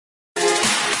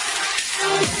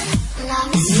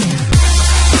In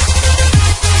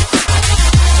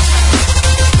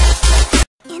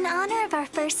honor of our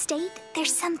first date,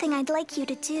 there's something I'd like you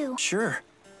to do. Sure.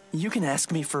 You can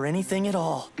ask me for anything at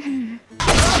all.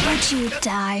 Would you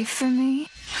die for me?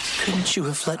 Couldn't you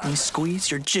have let me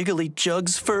squeeze your jiggly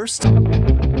jugs first?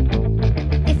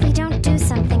 If we don't do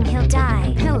something, he'll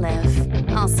die. He'll live.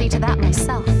 I'll see to that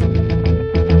myself.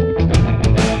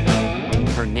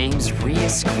 Her name's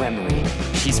Rias Gremory.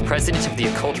 She's president of the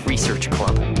Occult Research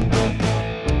Club.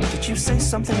 Did you say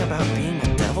something about being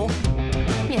a devil?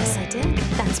 Yes, I did.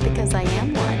 That's because I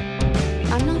am one.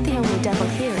 I'm not the only devil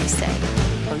here, I say.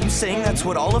 Are you saying that's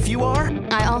what all of you are?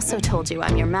 I also told you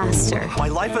I'm your master. My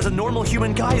life as a normal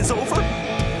human guy is over?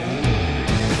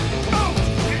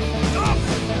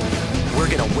 We're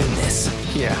gonna win this.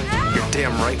 Yeah, you're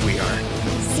damn right we are.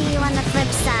 See you on the flip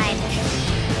side.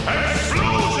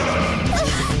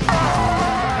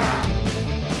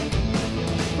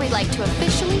 We'd like to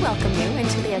officially welcome you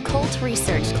into the Occult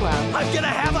Research Club. I'm gonna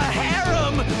have a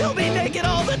harem! He'll be naked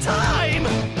all the time!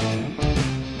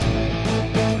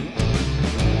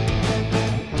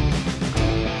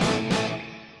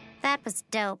 That was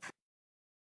dope.